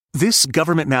This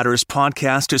Government Matters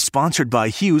podcast is sponsored by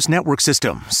Hughes Network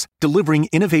Systems, delivering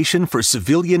innovation for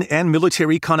civilian and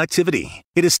military connectivity.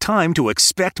 It is time to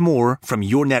expect more from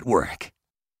your network.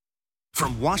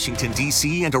 From Washington,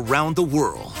 D.C. and around the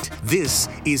world, this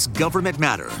is Government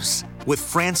Matters with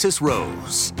Francis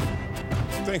Rose.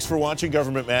 Thanks for watching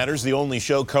Government Matters, the only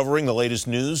show covering the latest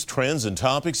news, trends, and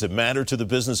topics that matter to the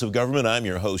business of government. I'm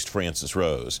your host, Francis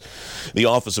Rose. The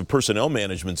Office of Personnel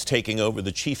Management's taking over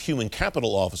the Chief Human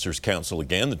Capital Officers Council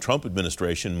again. The Trump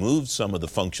administration moved some of the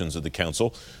functions of the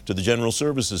council to the General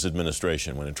Services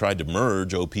Administration when it tried to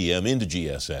merge OPM into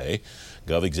GSA.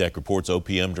 GovExec reports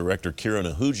OPM Director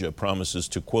Kiran Ahuja promises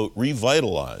to, quote,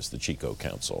 revitalize the CHCO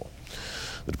Council.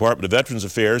 The Department of Veterans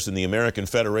Affairs and the American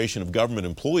Federation of Government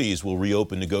Employees will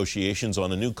reopen negotiations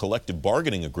on a new collective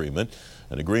bargaining agreement.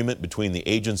 An agreement between the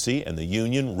agency and the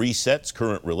union resets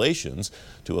current relations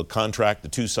to a contract the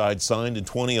two sides signed in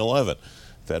 2011.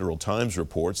 Federal Times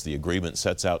reports the agreement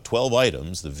sets out 12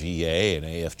 items the VA and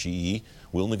AFGE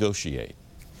will negotiate.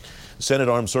 The Senate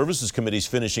Armed Services Committee is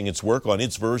finishing its work on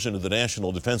its version of the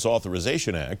National Defense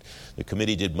Authorization Act. The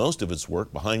committee did most of its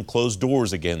work behind closed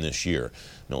doors again this year.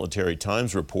 Military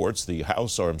Times reports the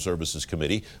House Armed Services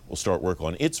Committee will start work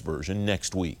on its version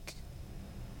next week.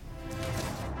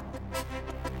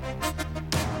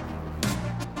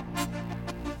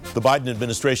 The Biden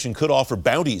administration could offer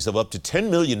bounties of up to $10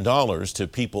 million to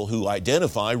people who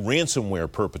identify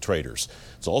ransomware perpetrators.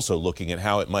 It's also looking at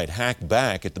how it might hack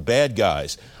back at the bad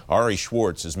guys. Ari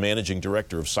Schwartz is Managing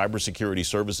Director of Cybersecurity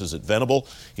Services at Venable.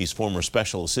 He's former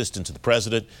Special Assistant to the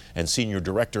President and Senior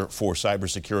Director for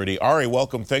Cybersecurity. Ari,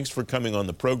 welcome. Thanks for coming on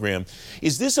the program.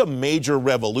 Is this a major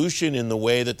revolution in the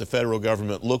way that the federal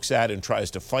government looks at and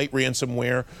tries to fight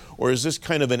ransomware? Or is this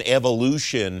kind of an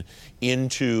evolution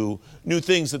into new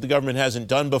things that the government hasn't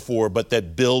done before, but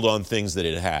that build on things that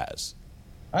it has?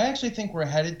 I actually think we're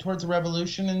headed towards a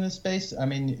revolution in this space. I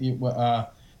mean,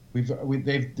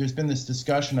 there's been this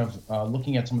discussion of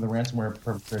looking at some of the ransomware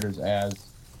perpetrators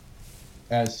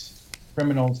as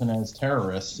criminals and as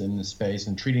terrorists in this space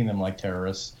and treating them like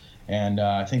terrorists. And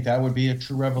I think that would be a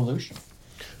true revolution.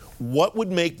 What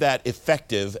would make that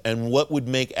effective, and what would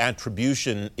make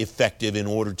attribution effective in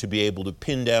order to be able to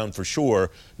pin down for sure,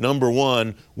 number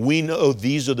one, we know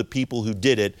these are the people who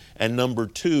did it, and number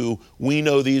two, we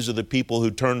know these are the people who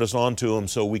turned us on to them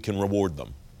so we can reward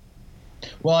them?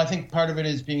 Well, I think part of it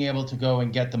is being able to go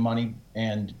and get the money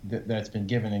and that's been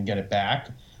given and get it back,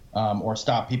 or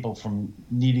stop people from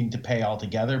needing to pay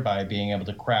altogether by being able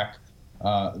to crack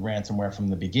ransomware from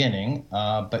the beginning,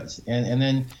 but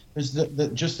then there's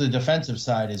just the defensive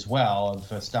side as well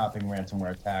of stopping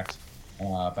ransomware attacks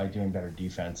by doing better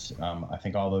defense. I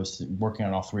think working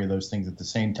on all three of those things at the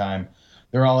same time,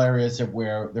 they're all areas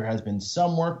where there has been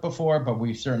some work before, but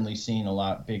we've certainly seen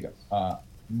a big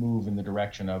move in the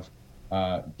direction of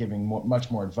giving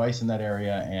much more advice in that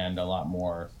area and a lot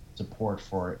more support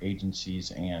for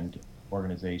agencies and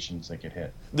organizations that get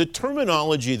hit. The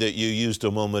terminology that you used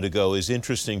a moment ago is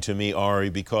interesting to me, Ari,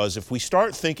 because if we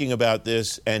start thinking about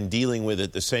this and dealing with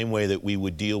it the same way that we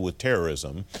would deal with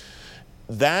terrorism,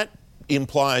 that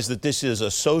implies that this is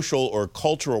a social or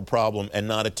cultural problem and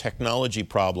not a technology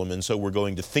problem, and so we're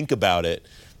going to think about it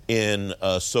in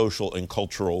a social and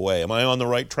cultural way. Am I on the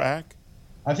right track?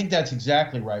 I think that's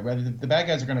exactly right. The bad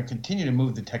guys are going to continue to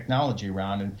move the technology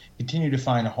around and continue to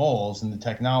find holes in the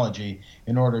technology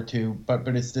in order to, but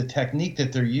it's the technique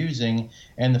that they're using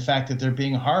and the fact that they're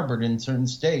being harbored in certain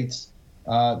states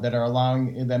that are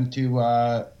allowing them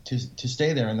to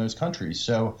stay there in those countries.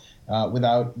 So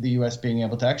without the U.S. being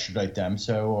able to extradite them,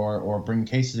 or bring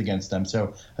cases against them.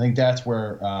 So I think that's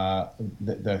where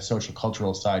the social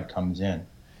cultural side comes in.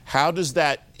 How does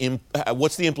that,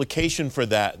 what's the implication for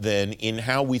that then in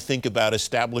how we think about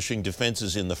establishing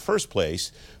defenses in the first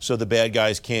place so the bad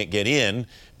guys can't get in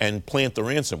and plant the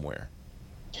ransomware?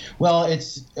 Well,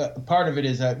 it's part of it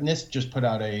is that NIST just put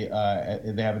out they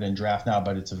have it in draft now,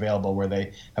 but it's available, where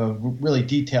they have a really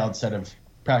detailed set of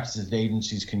practices that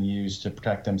agencies can use to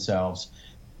protect themselves.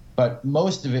 But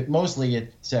mostly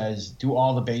it says do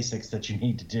all the basics that you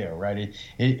need to do, right?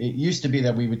 It used to be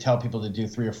that we would tell people to do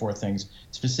 3 or 4 things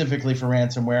specifically for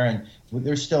ransomware, and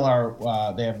there still are.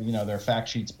 They have their fact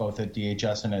sheets both at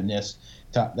DHS and at NIST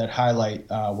that highlight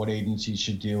what agencies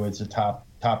should do as the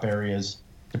top areas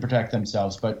to protect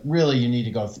themselves. But really, you need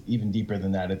to go even deeper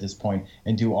than that at this point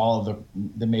and do all of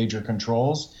the major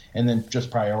controls and then just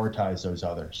prioritize those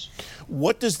others.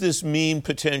 What does this mean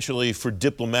potentially for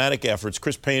diplomatic efforts?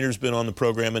 Chris Painter's been on the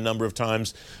program a number of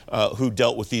times, who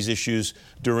dealt with these issues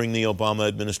during the Obama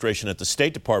administration at the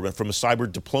State Department from a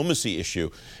cyber diplomacy issue.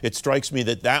 It strikes me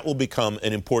that that will become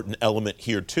an important element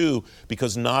here too,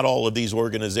 because not all of these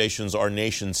organizations are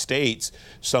nation states.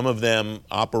 Some of them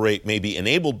operate maybe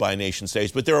enabled by nation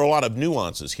states, but there are a lot of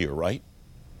nuances here, right?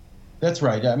 That's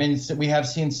right. I mean, we have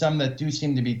seen some that do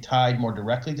seem to be tied more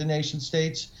directly to nation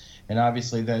states, and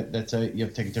obviously you have to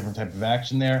take a different type of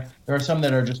action there. There are some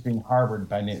that are just being harbored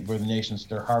by where the nation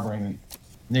state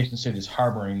is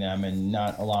harboring them and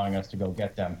not allowing us to go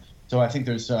get them. So I think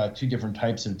there's two different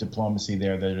types of diplomacy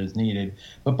there that is needed,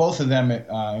 but both of them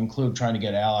include trying to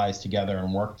get allies together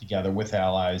and work together with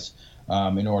allies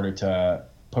in order to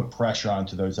put pressure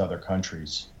onto those other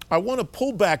countries. I want to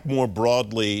pull back more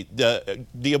broadly. The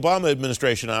Obama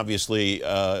administration obviously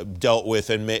dealt with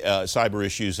cyber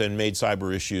issues and made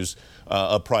cyber issues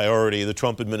a priority. The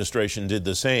Trump administration did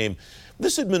the same.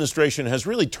 This administration has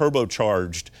really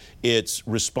turbocharged its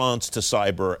response to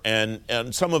cyber, and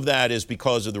some of that is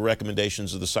because of the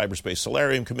recommendations of the Cyberspace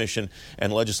Solarium Commission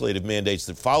and legislative mandates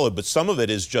that followed, but some of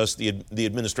it is just the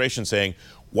administration saying,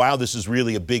 wow, this is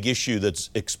really a big issue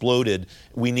that's exploded.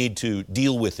 We need to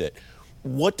deal with it.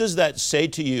 What does that say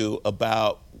to you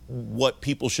about what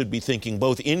people should be thinking,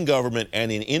 both in government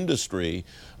and in industry,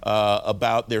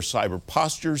 about their cyber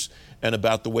postures and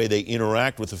about the way they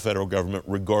interact with the federal government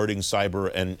regarding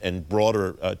cyber and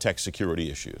broader tech security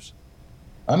issues?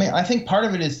 I mean, I think part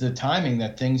of it is the timing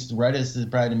that things, right as the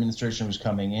Biden administration was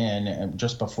coming in, and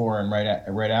just before and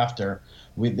right after,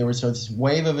 there was this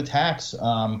wave of attacks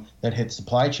that hit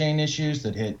supply chain issues,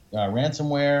 that hit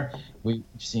ransomware. We've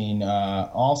seen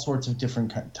all sorts of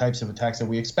different types of attacks that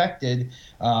we expected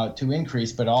to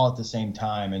increase, but all at the same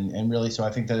time. And really, so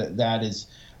I think that is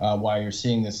why you're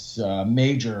seeing this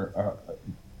major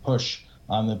push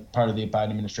on the part of the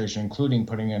Biden administration, including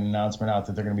putting an announcement out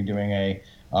that they're going to be doing a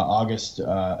August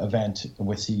event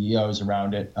with CEOs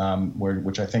around it,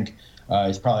 which I think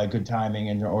is probably a good timing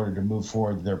in order to move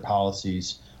forward their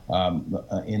policies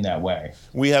in that way.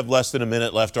 We have less than a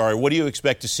minute left, Ari. What do you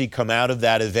expect to see come out of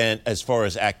that event as far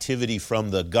as activity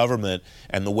from the government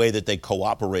and the way that they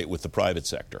cooperate with the private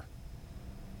sector?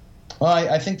 Well,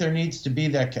 I think there needs to be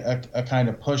that a kind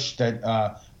of push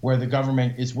that where the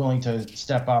government is willing to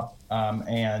step up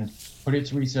and put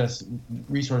its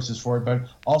resources forward, but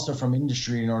also from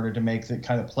industry in order to make the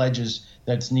kind of pledges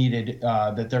that's needed,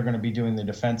 that they're going to be doing the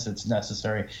defense that's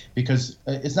necessary. Because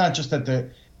it's not just that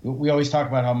we always talk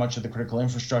about how much of the critical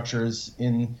infrastructure is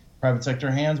in private sector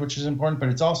hands, which is important, but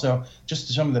it's also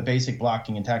just some of the basic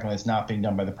blocking and tackling that's not being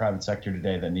done by the private sector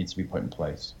today that needs to be put in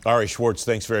place. Ari Schwartz,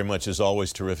 thanks very much. As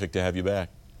always, terrific to have you back.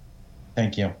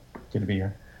 Thank you. Good to be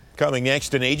here. Coming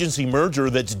next, an agency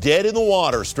merger that's dead in the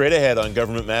water. Straight ahead on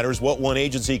Government Matters, what one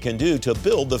agency can do to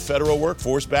build the federal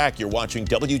workforce back. You're watching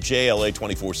WJLA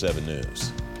 24/7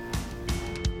 News.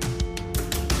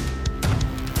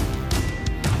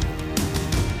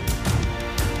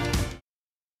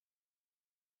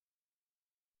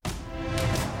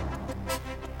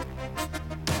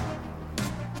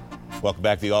 Welcome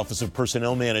back. The Office of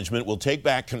Personnel Management will take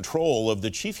back control of the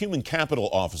Chief Human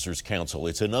Capital Officers Council.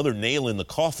 It's another nail in the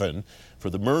coffin for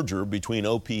the merger between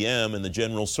OPM and the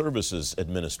General Services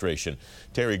Administration.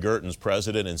 Terry Gerton's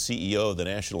president and CEO of the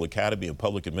National Academy of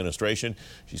Public Administration.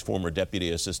 She's former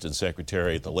Deputy Assistant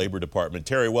Secretary at the Labor Department.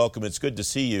 Terry, welcome. It's good to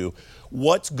see you.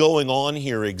 What's going on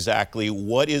here exactly?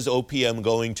 What is OPM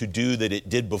going to do that it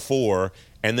did before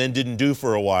and then didn't do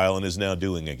for a while and is now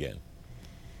doing again?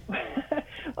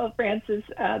 Well, Francis,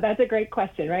 that's a great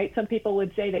question, right? Some people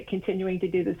would say that continuing to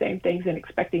do the same things and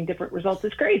expecting different results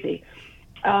is crazy.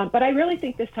 But I really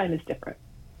think this time is different.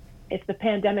 If the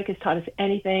pandemic has taught us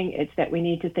anything, it's that we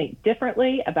need to think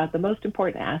differently about the most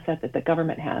important asset that the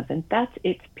government has, and that's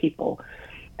its people.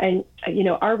 And,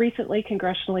 our recently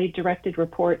congressionally directed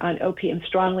report on OPM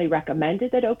strongly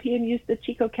recommended that OPM use the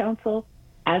CHCO Council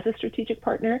as a strategic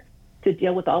partner to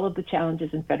deal with all of the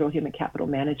challenges in federal human capital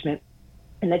management.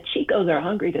 And the CHCOs are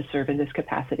hungry to serve in this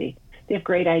capacity. They have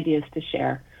great ideas to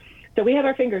share. So we have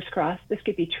our fingers crossed. This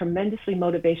could be tremendously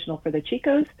motivational for the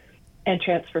CHCOs and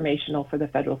transformational for the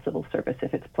Federal Civil Service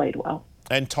if it's played well.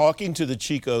 And talking to the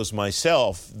CHCOs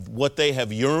myself, what they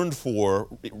have yearned for,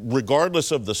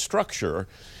 regardless of the structure,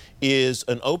 is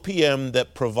an OPM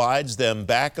that provides them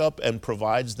backup and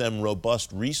provides them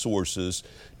robust resources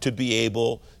to be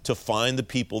able to find the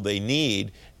people they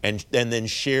need and then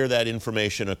share that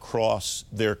information across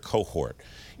their cohort.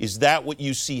 Is that what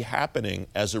you see happening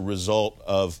as a result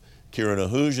of Kiran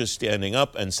Ahuja standing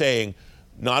up and saying,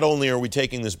 not only are we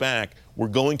taking this back, we're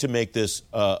going to make this,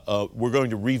 we're going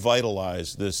to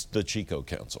revitalize the CHCO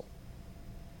Council?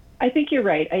 I think you're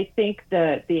right. I think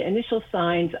the initial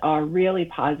signs are really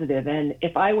positive. And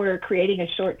if I were creating a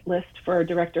short list for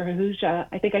Director Ahuja,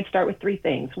 I think I'd start with three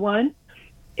things. One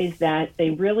is that they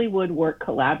really would work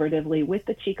collaboratively with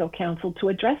the CHCO Council to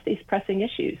address these pressing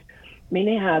issues. I mean,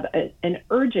 they have an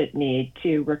urgent need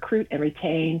to recruit and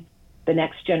retain the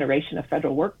next generation of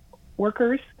federal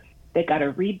workers. They've got to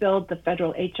rebuild the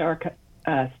federal HR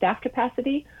staff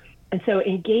capacity. And so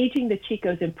engaging the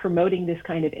CHCOs in promoting this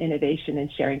kind of innovation and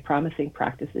sharing promising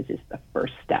practices is the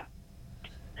first step.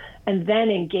 And then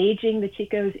engaging the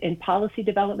CHCOs in policy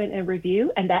development and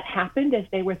review, and that happened as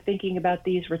they were thinking about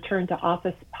these return to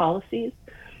office policies.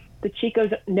 The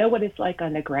CHCOs know what it's like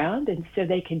on the ground, and so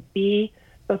they can be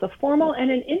both a formal and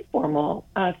an informal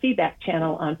feedback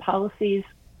channel on policies.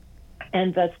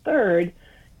 And the third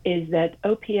is that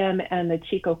OPM and the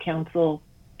CHCO Council,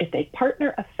 if they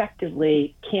partner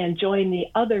effectively, can join the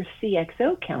other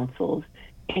CXO councils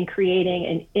in creating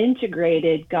an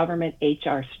integrated government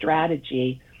HR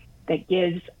strategy that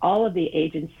gives all of the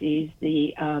agencies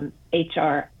the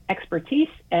HR expertise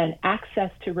and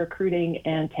access to recruiting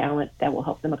and talent that will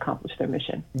help them accomplish their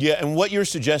mission. Yeah, and what you're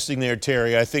suggesting there,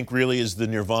 Terry, I think really is the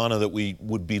nirvana that we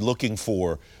would be looking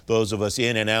for, those of us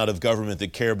in and out of government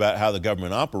that care about how the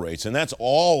government operates. And that's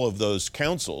all of those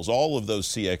councils, all of those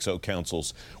CXO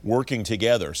councils working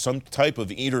together, some type of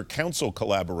inter-council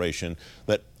collaboration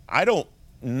that I don't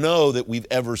know that we've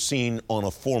ever seen on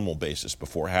a formal basis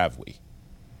before, have we?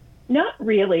 Not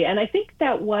really. And I think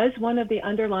that was one of the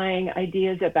underlying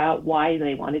ideas about why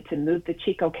they wanted to move the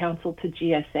CHCO Council to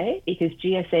GSA, because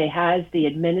GSA has the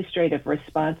administrative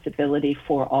responsibility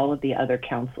for all of the other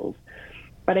councils.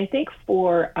 But I think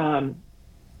for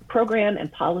program and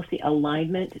policy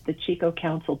alignment, the CHCO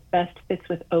Council best fits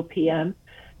with OPM.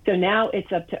 So now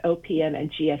it's up to OPM and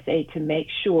GSA to make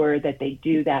sure that they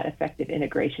do that effective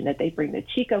integration, that they bring the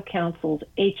CHCO Council's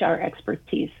HR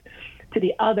expertise to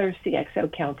the other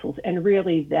CXO councils and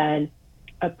really then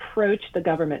approach the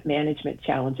government management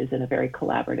challenges in a very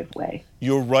collaborative way.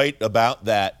 You're right about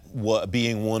that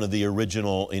being one of the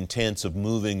original intents of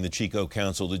moving the CHCO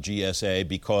Council to GSA,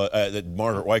 because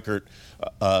Margaret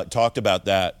Weichert talked about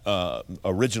that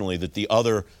originally, that the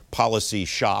other policy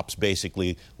shops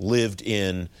basically lived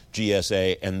in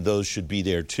GSA and those should be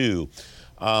there too.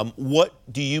 What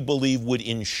do you believe would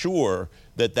ensure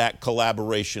that that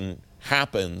collaboration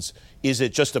happens? Is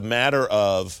it just a matter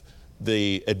of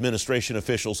the administration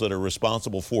officials that are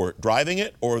responsible for driving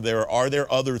it, or are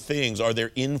there other things? Are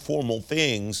there informal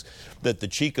things that the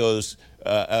CHCOs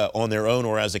on their own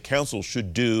or as a council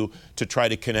should do to try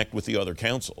to connect with the other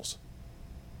councils?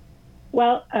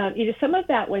 Well, some of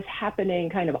that was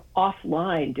happening kind of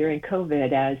offline during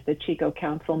COVID as the CHCO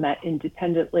Council met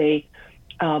independently.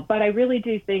 But I really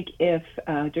do think if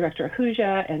Director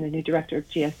Ahuja and the new director of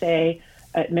GSA,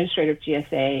 administrator of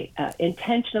GSA,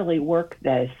 intentionally work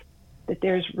this, that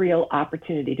there's real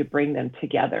opportunity to bring them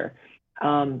together.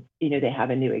 They have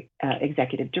a new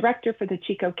executive director for the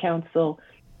CHCO Council.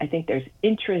 I think there's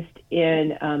interest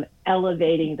in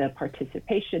elevating the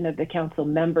participation of the council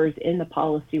members in the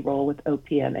policy role with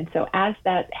OPM. And so as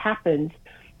that happens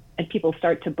and people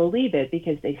start to believe it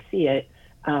because they see it,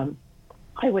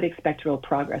 I would expect real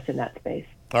progress in that space.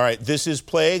 All right, this is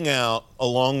playing out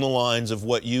along the lines of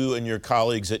what you and your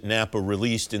colleagues at NAPA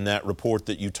released in that report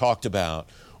that you talked about.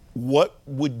 What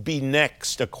would be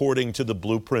next according to the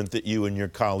blueprint that you and your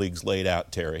colleagues laid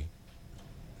out, Terry?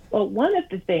 Well, one of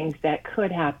the things that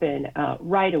could happen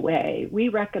right away, we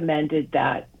recommended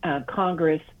that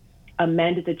Congress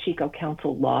amended the CHCO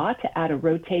Council law to add a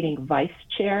rotating vice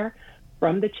chair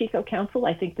from the CHCO Council.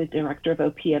 I think the director of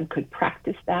OPM could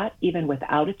practice that even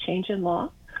without a change in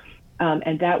law.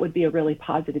 And that would be a really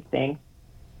positive thing,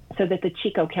 so that the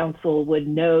CHCO Council would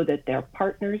know that they're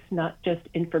partners, not just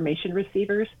information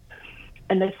receivers.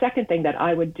 And the second thing that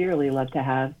I would dearly love to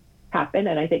have happen,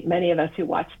 and I think many of us who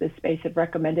watch this space have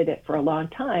recommended it for a long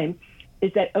time,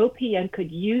 is that OPM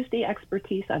could use the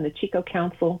expertise on the CHCO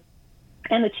Council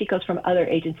and the CHCOs from other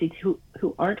agencies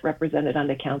who aren't represented on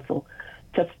the council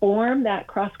to form that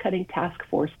cross-cutting task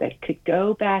force that could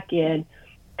go back in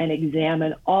and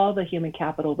examine all the human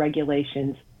capital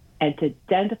regulations and to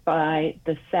identify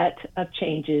the set of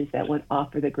changes that would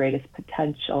offer the greatest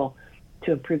potential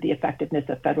to improve the effectiveness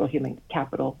of federal human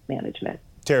capital management.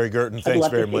 Terry Gerton, thanks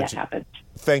very much. Happen.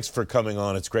 Thanks for coming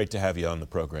on. It's great to have you on the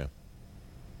program.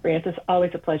 Francis,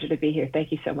 always a pleasure to be here.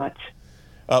 Thank you so much.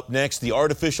 Up next, the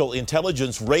artificial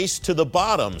intelligence race to the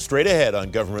bottom. Straight ahead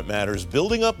on Government Matters,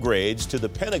 building upgrades to the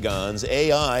Pentagon's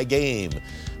AI game.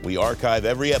 We archive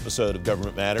every episode of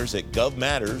Government Matters at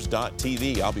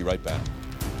govmatters.tv. I'll be right back.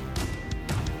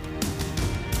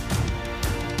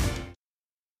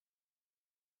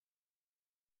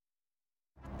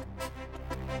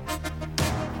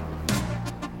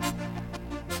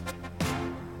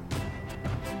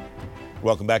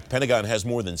 Welcome back. The Pentagon has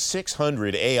more than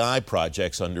 600 AI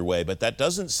projects underway, but that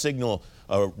doesn't signal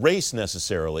a race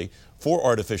necessarily for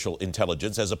artificial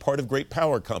intelligence as a part of great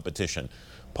power competition.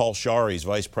 Paul Scharre is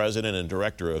Vice President and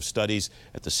Director of Studies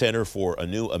at the Center for a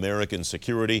New American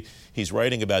Security. He's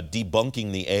writing about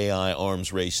debunking the AI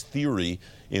arms race theory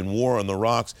in War on the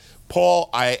Rocks. Paul,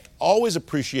 I always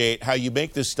appreciate how you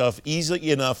make this stuff easy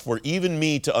enough for even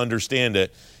me to understand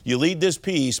it. You lead this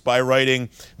piece by writing,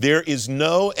 "There is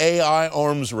no AI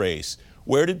arms race."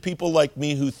 Where did people like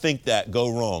me who think that go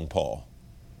wrong, Paul?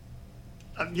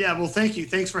 Well, thank you.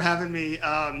 Thanks for having me.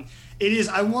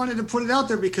 I wanted to put it out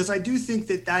there because I do think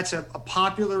that that's a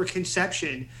popular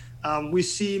conception. We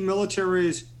see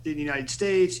militaries in the United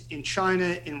States, in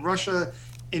China, in Russia,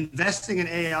 investing in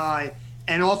AI,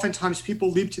 and oftentimes people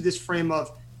leap to this frame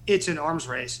of it's an arms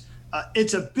race.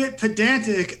 It's a bit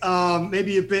pedantic,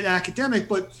 maybe a bit academic,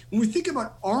 but when we think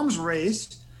about arms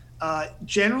race,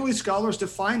 generally scholars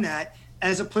define that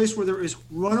as a place where there is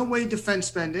runaway defense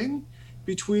spending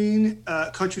between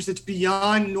countries that's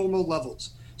beyond normal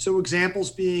levels. So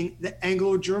examples being the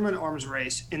Anglo-German arms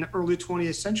race in the early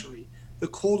 20th century, the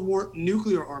Cold War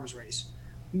nuclear arms race.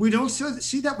 We don't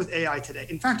see that with AI today.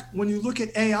 In fact, when you look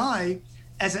at AI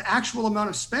as an actual amount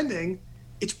of spending,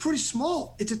 it's pretty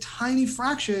small. It's a tiny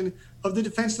fraction of the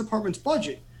Defense Department's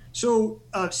budget. So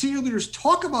senior leaders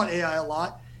talk about AI a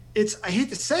lot. I hate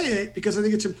to say it because I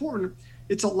think it's important.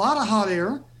 It's a lot of hot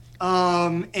air,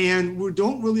 and we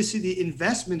don't really see the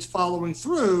investments following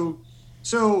through.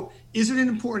 So is it an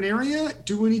important area?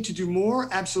 Do we need to do more?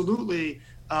 Absolutely.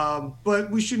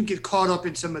 But we shouldn't get caught up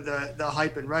in some of the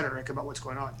hype and rhetoric about what's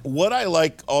going on. What I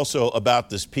like also about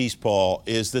this piece, Paul,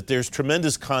 is that there's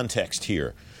tremendous context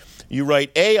here. You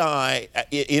write AI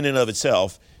in and of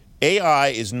itself, AI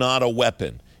is not a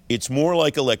weapon. It's more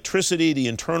like electricity, the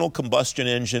internal combustion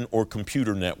engine, or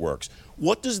computer networks.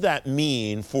 What does that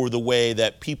mean for the way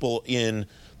that people in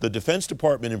the Defense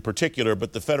Department in particular,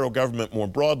 but the federal government more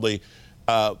broadly,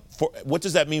 what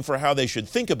does that mean for how they should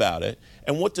think about it?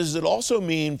 And what does it also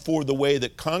mean for the way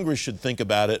that Congress should think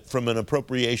about it from an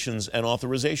appropriations and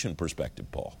authorization perspective,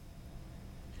 Paul?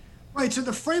 Right, so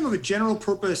the frame of a general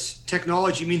purpose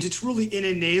technology means it's really an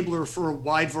enabler for a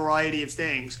wide variety of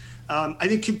things. I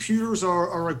think computers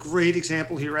are a great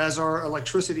example here, as are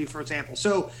electricity, for example.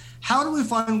 So how do we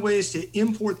find ways to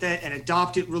import that and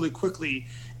adopt it really quickly?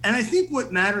 And I think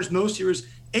what matters most here is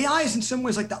AI is in some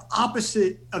ways like the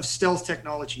opposite of stealth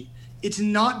technology. It's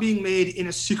not being made in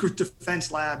a secret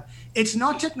defense lab. It's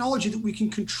not technology that we can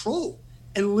control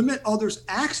and limit others'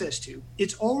 access to.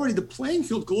 It's already, the playing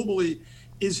field globally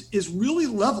is really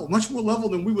level, much more level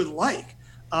than we would like.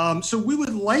 So we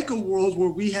would like a world where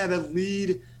we have a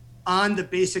lead on the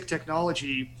basic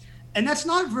technology. And that's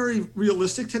not very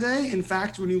realistic today. In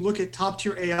fact, when you look at top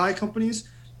tier AI companies,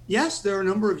 yes, there are a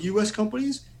number of US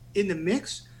companies in the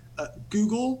mix.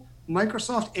 Google,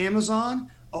 Microsoft, Amazon,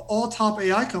 all top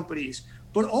AI companies.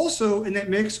 But also in that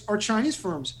mix are Chinese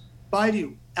firms,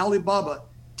 Baidu, Alibaba,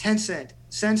 Tencent,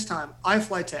 SenseTime,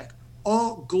 iFlyTech,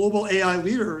 all global AI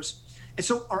leaders. And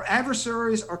so our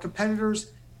adversaries, our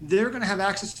competitors, they're going to have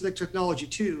access to the technology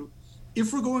too.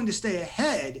 If we're going to stay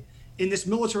ahead in this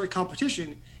military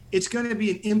competition, it's going to be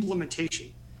in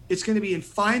implementation. It's going to be in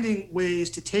finding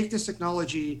ways to take this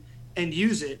technology and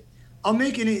use it. I'll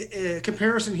make a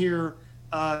comparison here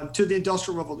to the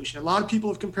Industrial Revolution. A lot of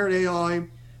people have compared AI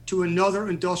to another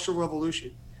industrial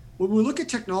revolution. When we look at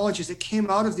technologies that came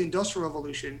out of the Industrial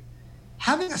Revolution,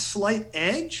 having a slight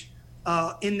edge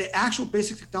in the actual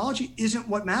basic technology isn't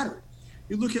what mattered.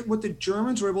 You look at what the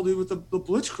Germans were able to do with the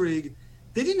Blitzkrieg.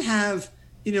 They didn't have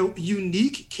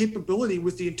unique capability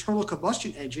with the internal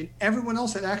combustion engine. Everyone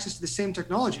else had access to the same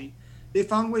technology. They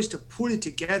found ways to put it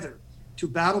together to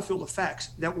battlefield effects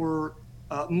that were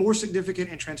more significant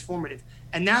and transformative.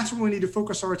 And that's where we need to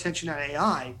focus our attention on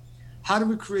AI. How do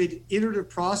we create an iterative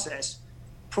process,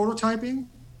 prototyping,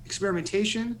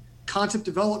 experimentation, concept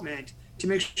development, to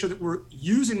make sure that we're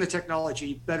using the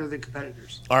technology better than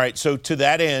competitors. All right, so to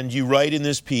that end, you write in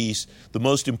this piece, the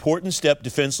most important step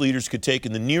defense leaders could take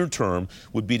in the near term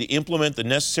would be to implement the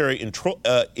necessary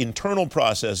internal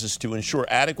processes to ensure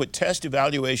adequate test,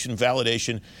 evaluation,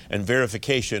 validation, and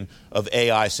verification of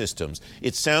AI systems.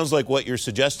 It sounds like what you're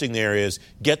suggesting there is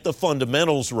get the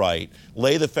fundamentals right,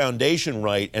 lay the foundation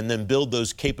right, and then build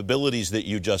those capabilities that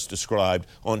you just described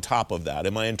on top of that.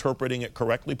 Am I interpreting it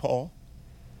correctly, Paul?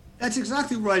 That's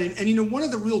exactly right. And one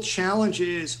of the real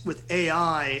challenges with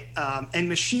AI and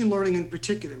machine learning in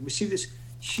particular, we see this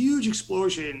huge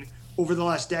explosion over the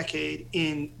last decade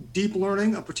in deep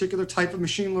learning, a particular type of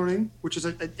machine learning, which is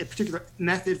a particular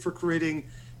method for creating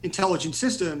intelligent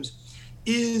systems,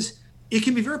 is it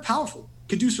can be very powerful,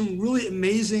 can do some really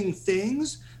amazing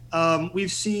things.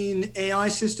 We've seen AI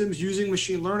systems using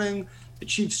machine learning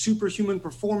achieve superhuman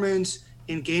performance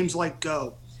in games like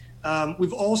Go.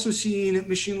 We've also seen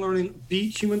machine learning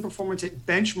beat human performance at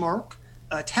benchmark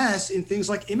tests in things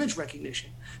like image recognition.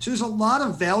 So there's a lot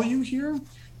of value here.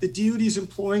 The DoD is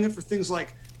employing it for things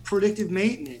like predictive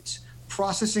maintenance,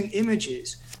 processing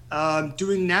images,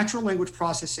 doing natural language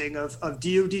processing of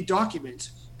DoD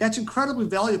documents. That's incredibly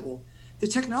valuable. The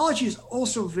technology is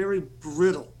also very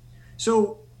brittle.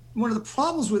 So one of the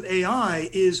problems with AI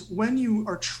is when you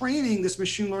are training this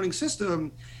machine learning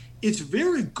system, it's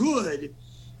very good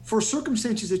for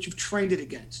circumstances that you've trained it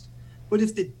against. But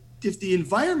if the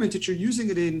environment that you're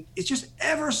using it in is just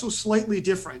ever so slightly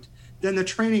different than the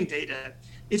training data,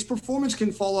 its performance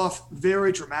can fall off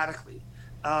very dramatically.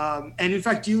 And in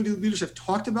fact, DoD leaders have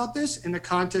talked about this in the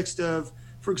context of,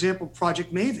 for example,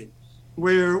 Project Maven,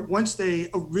 where once they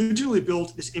originally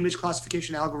built this image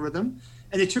classification algorithm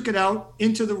and they took it out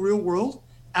into the real world,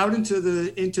 out into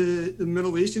the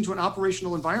Middle East, into an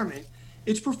operational environment,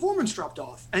 its performance dropped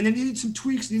off, and they needed some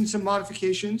tweaks, needed some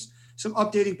modifications, some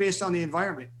updating based on the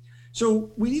environment.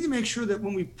 So we need to make sure that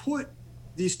when we put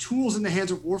these tools in the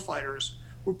hands of warfighters,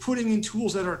 we're putting in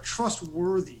tools that are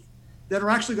trustworthy, that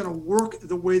are actually going to work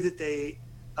the way that they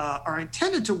are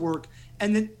intended to work,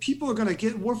 and that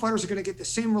warfighters are going to get the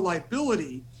same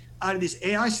reliability out of these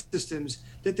AI systems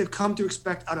that they've come to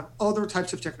expect out of other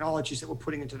types of technologies that we're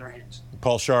putting into their hands.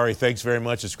 Paul Scharre, thanks very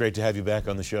much. It's great to have you back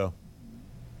on the show.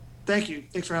 Thank you.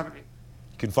 Thanks for having me.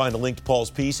 You can find a link to Paul's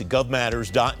piece at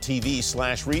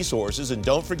govmatters.tv/resources. And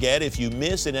don't forget, if you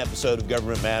miss an episode of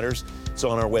Government Matters, it's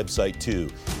on our website too.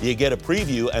 You get a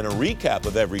preview and a recap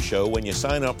of every show when you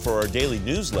sign up for our daily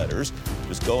newsletters.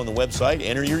 Just go on the website,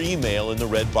 enter your email in the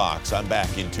red box. I'm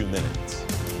back in 2 minutes.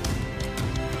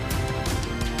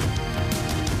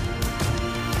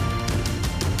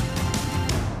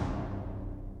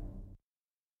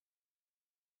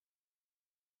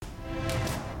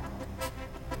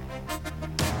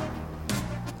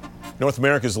 North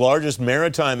America's largest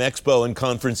maritime expo and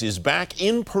conference is back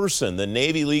in person. The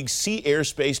Navy League Sea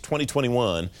Airspace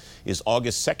 2021 is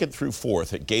August 2nd through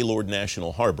 4th at Gaylord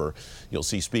National Harbor. You'll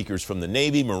see speakers from the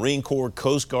Navy, Marine Corps,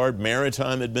 Coast Guard,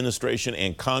 Maritime Administration,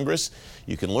 and Congress.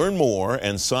 You can learn more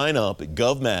and sign up at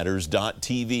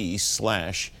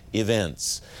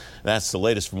govmatters.tv/events. That's the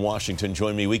latest from Washington.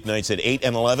 Join me weeknights at 8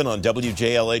 and 11 on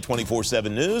WJLA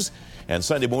 24/7 News and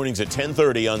Sunday mornings at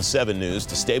 10:30 on 7 News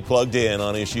to stay plugged in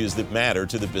on issues that matter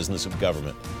to the business of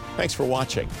government. Thanks for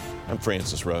watching. I'm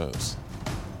Francis Rose.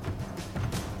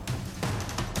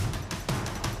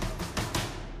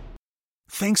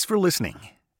 Thanks for listening.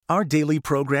 Our daily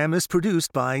program is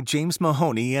produced by James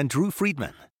Mahoney and Drew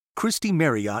Friedman. Christy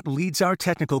Marriott leads our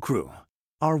technical crew.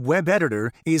 Our web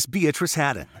editor is Beatrice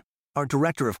Haddon. Our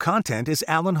director of content is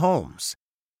Alan Holmes.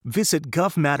 Visit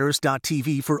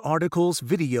govmatters.tv for articles,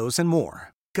 videos, and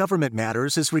more. Government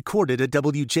Matters is recorded at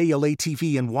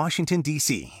WJLA-TV in Washington,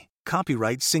 D.C.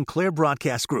 Copyright Sinclair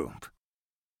Broadcast Group.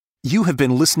 You have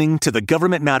been listening to the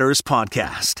Government Matters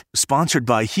podcast, sponsored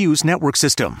by Hughes Network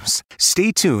Systems.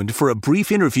 Stay tuned for a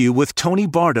brief interview with Tony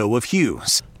Bardo of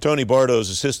Hughes. Tony Bardo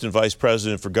is Assistant Vice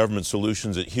President for Government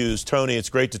Solutions at Hughes. Tony, it's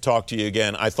great to talk to you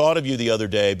again. I thought of you the other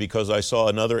day because I saw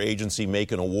another agency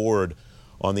make an award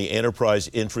on the Enterprise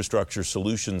Infrastructure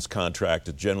Solutions contract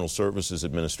at General Services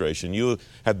Administration. You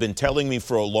have been telling me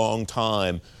for a long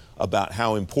time about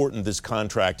how important this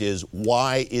contract is.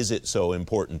 Why is it so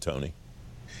important, Tony?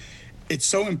 It's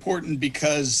so important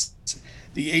because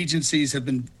the agencies have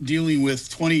been dealing with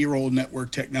 20-year-old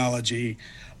network technology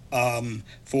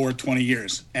for 20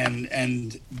 years.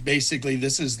 And basically,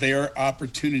 this is their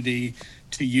opportunity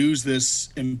to use this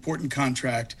important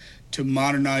contract to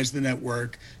modernize the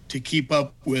network, to keep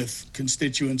up with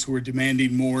constituents who are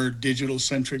demanding more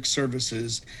digital-centric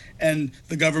services, and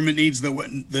the government needs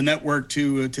the network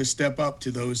to step up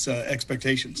to those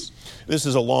expectations. This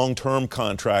is a long-term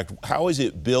contract. How is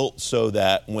it built so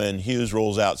that when Hughes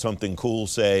rolls out something cool,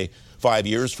 say 5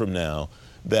 years from now,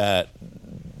 that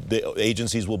the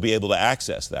agencies will be able to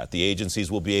access that? The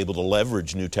agencies will be able to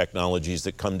leverage new technologies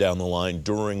that come down the line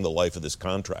during the life of this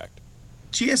contract?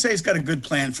 GSA's got a good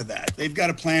plan for that. They've got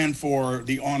a plan for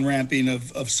the on-ramping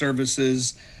of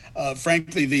services.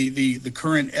 Frankly, the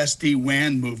current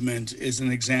SD-WAN movement is an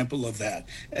example of that.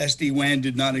 SD-WAN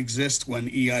did not exist when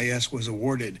EIS was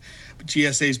awarded, but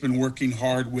GSA's been working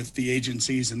hard with the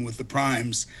agencies and with the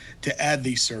primes to add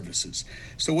these services.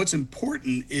 So what's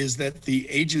important is that the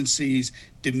agencies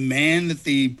demand that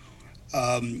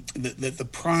the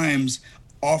primes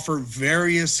offer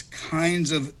various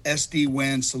kinds of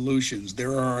SD-WAN solutions.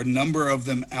 There are a number of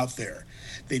them out there.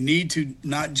 They need to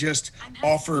not just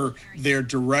offer their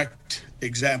direct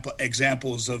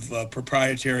examples of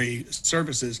proprietary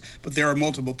services, but there are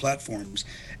multiple platforms.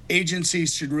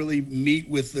 Agencies should really meet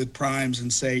with the primes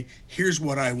and say, here's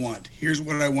what I want. Here's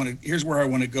where I want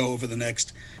to go over the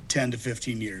next 10 to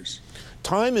 15 years.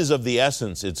 Time is of the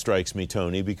essence, it strikes me,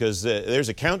 Tony, because there's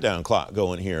a countdown clock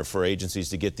going here for agencies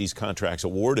to get these contracts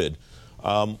awarded.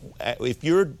 If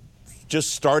you're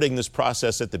just starting this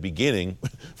process at the beginning,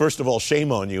 first of all,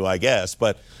 shame on you, I guess.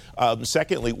 But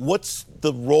secondly, what's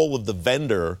the role of the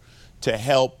vendor to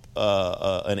help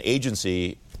an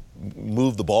agency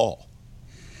move the ball?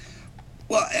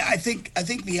 Well, I think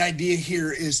the idea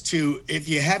here is to, if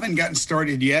you haven't gotten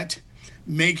started yet,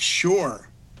 make sure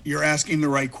you're asking the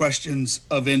right questions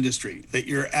of industry, that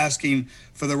you're asking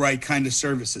for the right kind of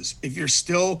services. If you're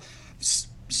still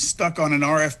stuck on an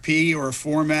RFP or a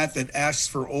format that asks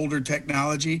for older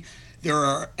technology, there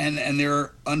are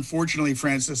unfortunately,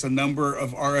 Francis, a number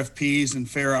of RFPs and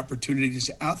fair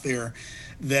opportunities out there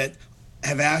that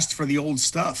have asked for the old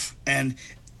stuff, and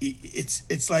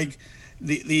it's like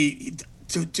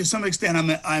to some extent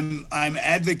I'm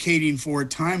advocating for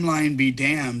timeline be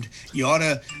damned. You ought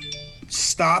to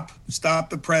stop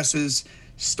the presses,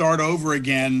 start over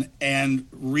again, and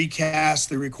recast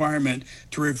the requirement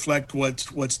to reflect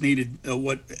what's needed,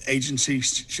 what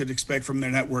agencies should expect from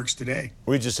their networks today.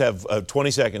 We just have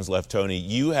 20 seconds left, Tony.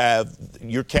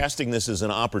 You're casting this as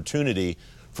an opportunity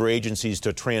for agencies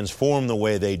to transform the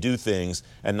way they do things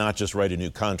and not just write a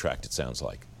new contract, it sounds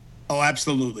like. Oh,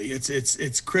 absolutely.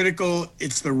 It's critical.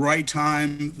 It's the right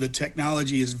time. The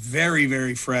technology is very,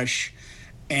 very fresh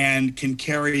and can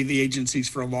carry the agencies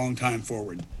for a long time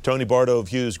forward. Tony Bardo of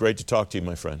Hughes, great to talk to you,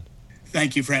 my friend.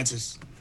 Thank you, Francis.